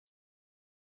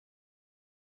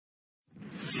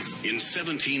In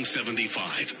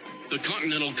 1775, the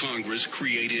Continental Congress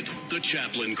created the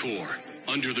Chaplain Corps.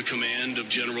 Under the command of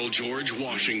General George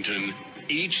Washington,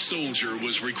 each soldier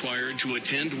was required to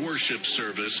attend worship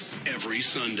service every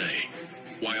Sunday.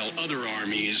 While other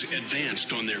armies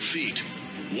advanced on their feet,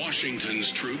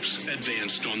 Washington's troops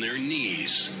advanced on their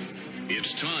knees.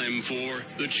 It's time for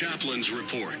the Chaplain's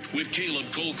Report with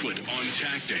Caleb Colquitt on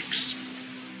tactics.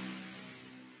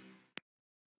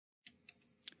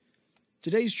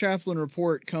 Today's Chaplain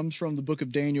Report comes from the book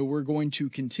of Daniel. We're going to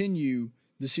continue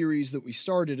the series that we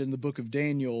started in the book of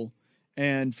Daniel.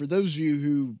 And for those of you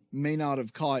who may not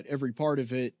have caught every part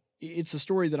of it, it's a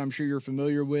story that I'm sure you're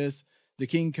familiar with. The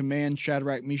king commands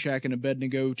Shadrach, Meshach, and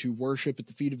Abednego to worship at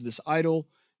the feet of this idol.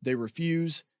 They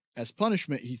refuse. As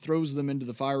punishment, he throws them into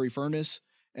the fiery furnace.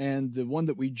 And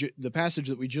the passage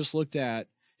that we just looked at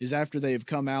is after they have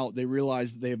come out, they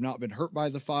realize that they have not been hurt by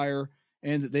the fire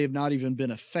and that they have not even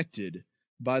been affected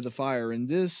by the fire. And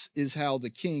this is how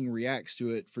the king reacts to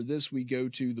it. For this, we go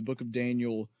to the book of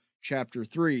Daniel, chapter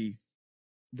 3,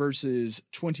 verses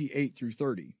 28 through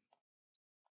 30.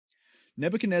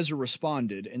 Nebuchadnezzar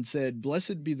responded and said,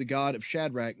 "Blessed be the God of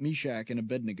Shadrach, Meshach, and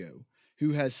Abednego,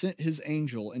 who has sent his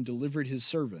angel and delivered his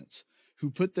servants, who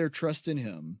put their trust in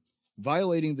him,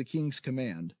 violating the king's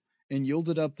command, and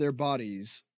yielded up their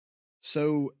bodies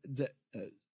so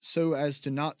as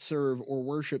to not serve or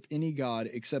worship any god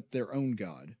except their own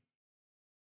God.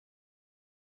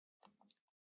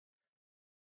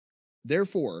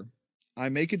 Therefore, I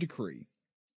make a decree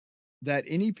that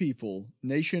any people,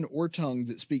 nation, or tongue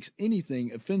that speaks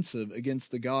anything offensive against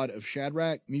the God of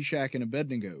Shadrach, Meshach, and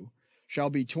Abednego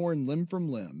shall be torn limb from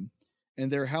limb,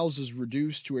 and their houses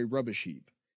reduced to a rubbish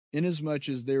heap, inasmuch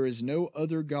as there is no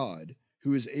other God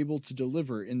who is able to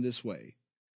deliver in this way."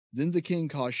 Then the king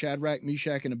caused Shadrach,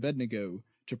 Meshach, and Abednego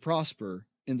to prosper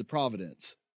in the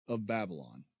providence of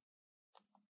Babylon.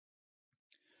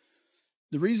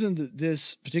 The reason that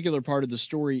this particular part of the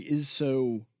story is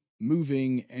so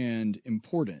moving and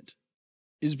important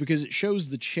is because it shows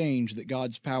the change that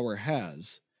God's power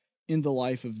has in the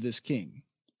life of this king.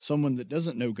 Someone that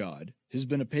doesn't know God, has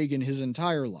been a pagan his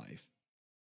entire life.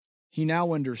 He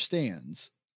now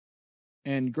understands.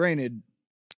 And granted,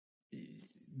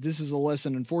 this is a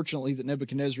lesson, unfortunately, that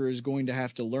Nebuchadnezzar is going to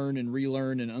have to learn and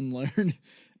relearn and unlearn.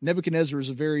 Nebuchadnezzar is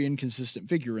a very inconsistent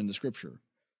figure in the scripture.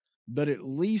 But at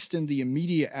least in the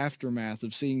immediate aftermath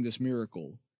of seeing this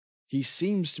miracle, he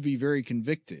seems to be very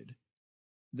convicted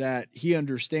that he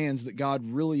understands that God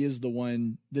really is the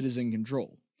one that is in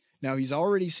control. Now, he's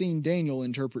already seen Daniel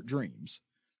interpret dreams.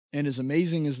 And as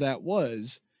amazing as that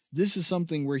was, this is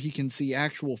something where he can see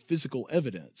actual physical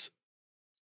evidence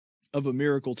of a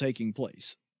miracle taking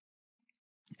place.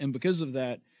 And because of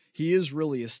that, he is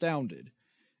really astounded.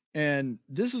 And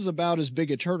this is about as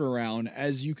big a turnaround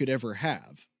as you could ever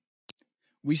have.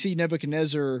 We see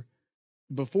Nebuchadnezzar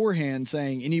beforehand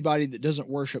saying, anybody that doesn't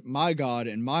worship my God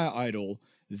and my idol,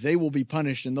 they will be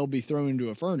punished and they'll be thrown into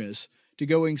a furnace, to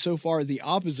going so far the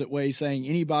opposite way, saying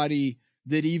anybody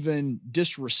that even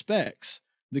disrespects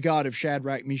the God of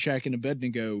Shadrach, Meshach, and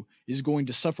Abednego is going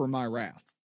to suffer my wrath.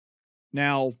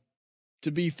 Now,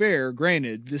 to be fair,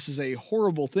 granted, this is a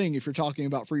horrible thing if you're talking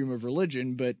about freedom of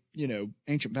religion, but,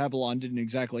 ancient Babylon didn't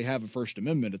exactly have a First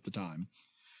Amendment at the time.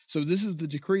 So this is the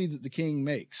decree that the king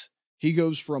makes. He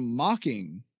goes from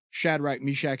mocking Shadrach,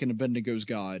 Meshach, and Abednego's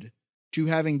God to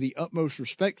having the utmost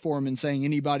respect for him and saying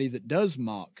anybody that does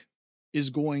mock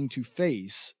is going to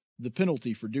face the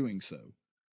penalty for doing so.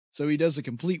 So he does a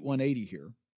complete 180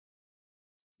 here.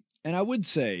 And I would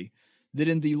say that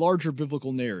in the larger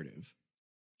biblical narrative,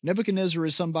 Nebuchadnezzar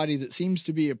is somebody that seems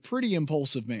to be a pretty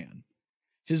impulsive man.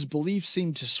 His beliefs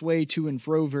seem to sway to and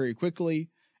fro very quickly,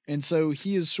 and so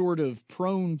he is sort of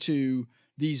prone to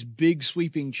these big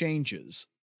sweeping changes.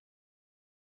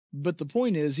 But the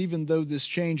point is, even though this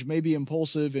change may be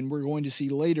impulsive, and we're going to see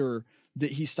later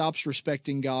that he stops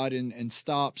respecting God and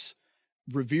stops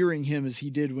revering him as he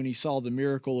did when he saw the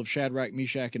miracle of Shadrach,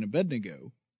 Meshach, and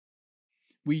Abednego,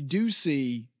 we do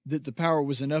see that the power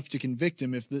was enough to convict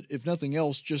him, if nothing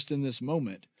else, just in this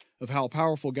moment, of how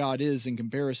powerful God is in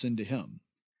comparison to him.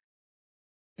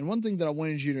 And one thing that I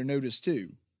wanted you to notice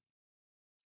too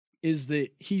is that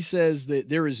he says that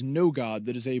there is no God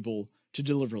that is able to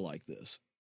deliver like this.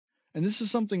 And this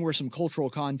is something where some cultural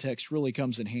context really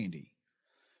comes in handy.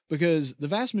 Because the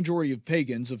vast majority of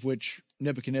pagans, of which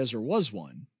Nebuchadnezzar was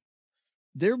one,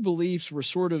 their beliefs were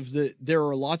sort of that there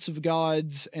are lots of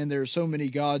gods, and there are so many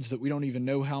gods that we don't even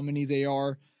know how many they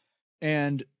are.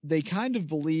 And they kind of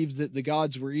believed that the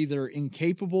gods were either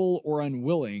incapable or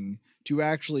unwilling to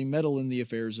actually meddle in the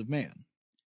affairs of man.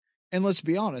 And let's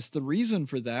be honest, the reason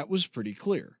for that was pretty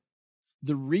clear.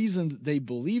 the reason that they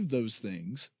believed those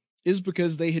things is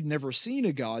because they had never seen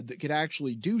a God that could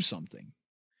actually do something.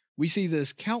 We see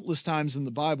this countless times in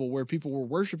the Bible where people were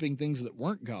worshiping things that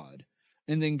weren't God,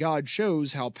 and then God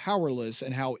shows how powerless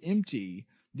and how empty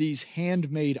these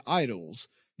handmade idols,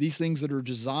 these things that are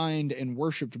designed and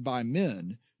worshipped by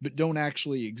men but don't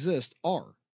actually exist,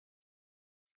 are.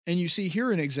 And you see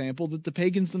here an example that the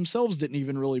pagans themselves didn't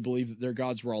even really believe that their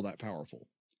gods were all that powerful.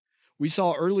 We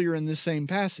saw earlier in this same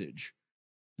passage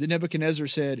that Nebuchadnezzar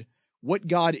said, "What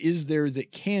God is there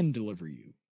that can deliver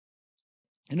you?"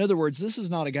 In other words, this is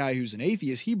not a guy who's an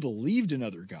atheist. He believed in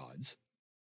other gods.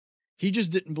 He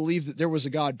just didn't believe that there was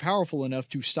a God powerful enough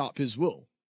to stop his will.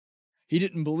 He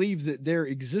didn't believe that there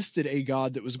existed a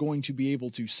God that was going to be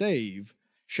able to save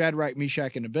Shadrach,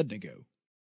 Meshach, and Abednego.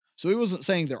 So he wasn't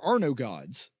saying there are no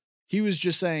gods. He was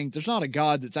just saying there's not a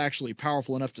God that's actually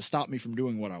powerful enough to stop me from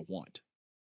doing what I want.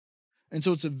 And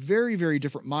so it's a very, very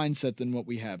different mindset than what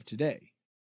we have today.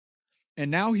 And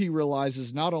now he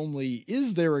realizes not only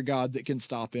is there a God that can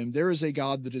stop him, there is a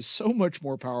God that is so much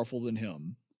more powerful than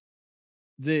him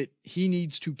that he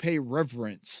needs to pay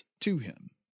reverence to him.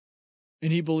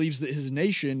 And he believes that his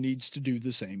nation needs to do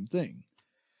the same thing.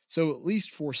 So at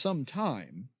least for some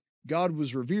time, God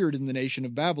was revered in the nation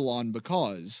of Babylon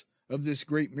because of this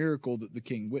great miracle that the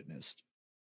king witnessed.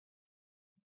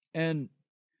 And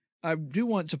I do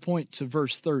want to point to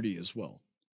verse 30 as well.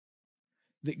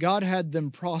 That God had them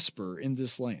prosper in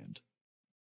this land.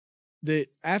 That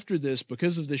after this,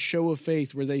 because of this show of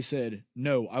faith where they said,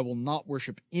 "No, I will not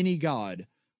worship any God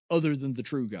other than the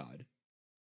true God.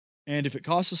 And if it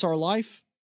costs us our life,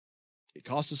 it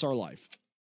costs us our life.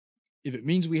 If it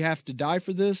means we have to die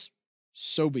for this,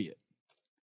 so be it."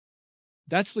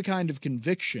 That's the kind of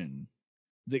conviction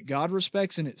that God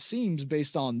respects, and it seems,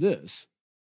 based on this,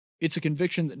 it's a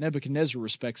conviction that Nebuchadnezzar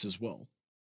respects as well.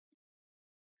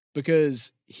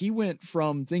 Because he went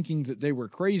from thinking that they were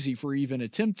crazy for even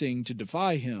attempting to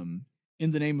defy him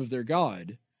in the name of their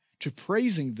God to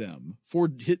praising them for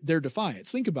their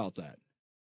defiance. Think about that.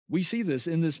 We see this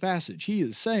in this passage. He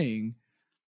is saying,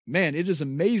 man, it is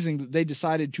amazing that they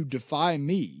decided to defy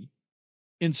me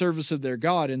in service of their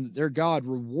God, and that their God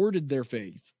rewarded their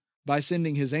faith by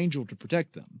sending his angel to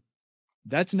protect them.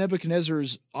 That's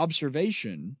Nebuchadnezzar's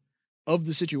observation of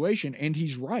the situation, and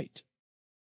he's right.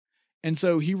 And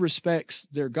so he respects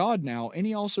their God now, and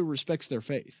he also respects their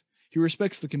faith. He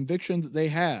respects the conviction that they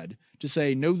had to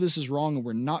say, no, this is wrong, and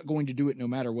we're not going to do it no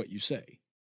matter what you say.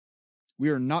 We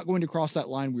are not going to cross that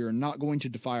line. We are not going to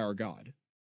defy our God.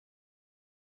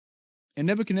 And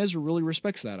Nebuchadnezzar really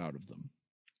respects that out of them.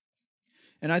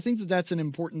 And I think that that's an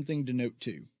important thing to note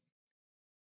too.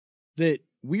 That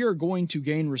we are going to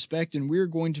gain respect, and we're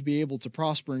going to be able to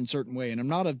prosper in a certain way. And I'm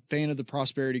not a fan of the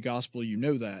prosperity gospel, you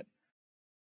know that.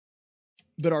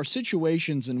 But our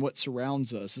situations and what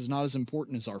surrounds us is not as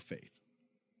important as our faith.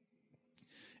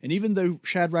 And even though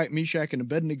Shadrach, Meshach, and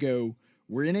Abednego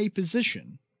were in a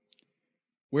position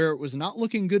where it was not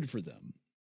looking good for them,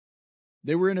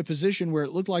 they were in a position where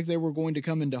it looked like they were going to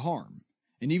come into harm.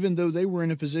 And even though they were in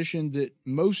a position that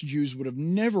most Jews would have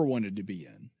never wanted to be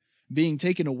in, being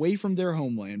taken away from their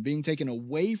homeland, being taken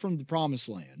away from the promised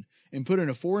land, and put in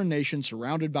a foreign nation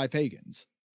surrounded by pagans,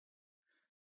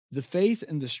 the faith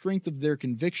and the strength of their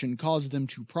conviction caused them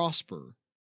to prosper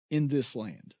in this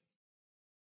land.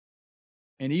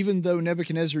 And even though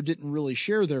Nebuchadnezzar didn't really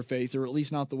share their faith, or at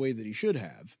least not the way that he should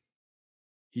have,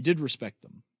 he did respect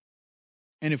them.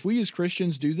 And if we as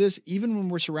Christians do this, even when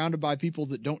we're surrounded by people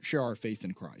that don't share our faith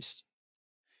in Christ,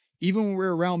 even when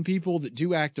we're around people that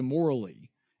do act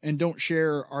immorally and don't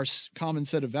share our common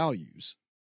set of values,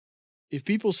 if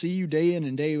people see you day in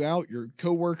and day out, your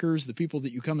coworkers, the people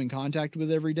that you come in contact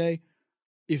with every day,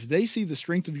 if they see the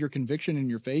strength of your conviction and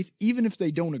your faith, even if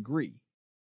they don't agree,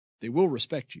 they will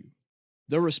respect you.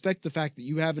 They'll respect the fact that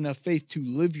you have enough faith to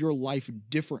live your life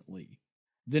differently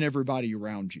than everybody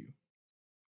around you.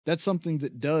 That's something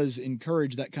that does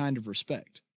encourage that kind of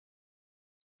respect.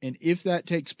 And if that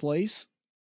takes place,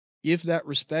 if that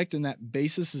respect and that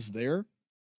basis is there,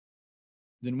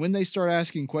 then when they start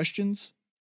asking questions,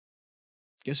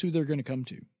 guess who they're going to come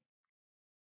to?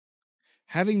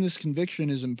 Having this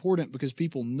conviction is important because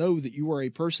people know that you are a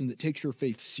person that takes your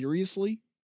faith seriously.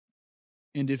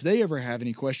 And if they ever have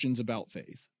any questions about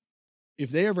faith,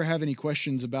 if they ever have any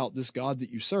questions about this God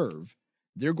that you serve,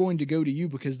 they're going to go to you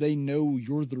because they know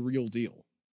you're the real deal.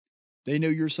 They know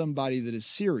you're somebody that is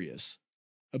serious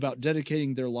about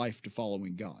dedicating their life to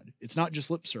following God. It's not just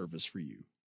lip service for you.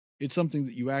 It's something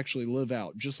that you actually live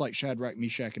out, just like Shadrach,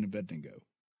 Meshach, and Abednego.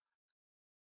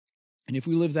 And if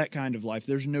we live that kind of life,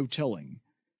 there's no telling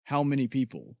how many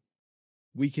people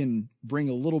we can bring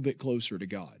a little bit closer to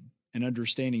God and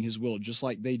understanding his will, just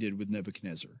like they did with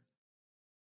Nebuchadnezzar.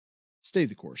 Stay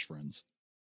the course, friends.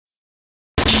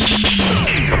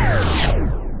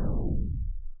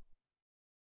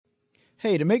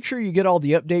 Hey, to make sure you get all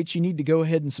the updates, you need to go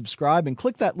ahead and subscribe and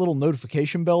click that little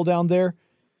notification bell down there.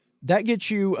 That gets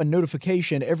you a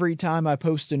notification every time I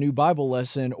post a new Bible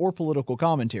lesson or political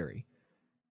commentary.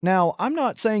 Now, I'm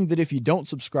not saying that if you don't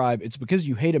subscribe, it's because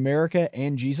you hate America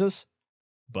and Jesus,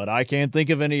 but I can't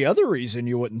think of any other reason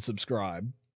you wouldn't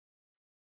subscribe.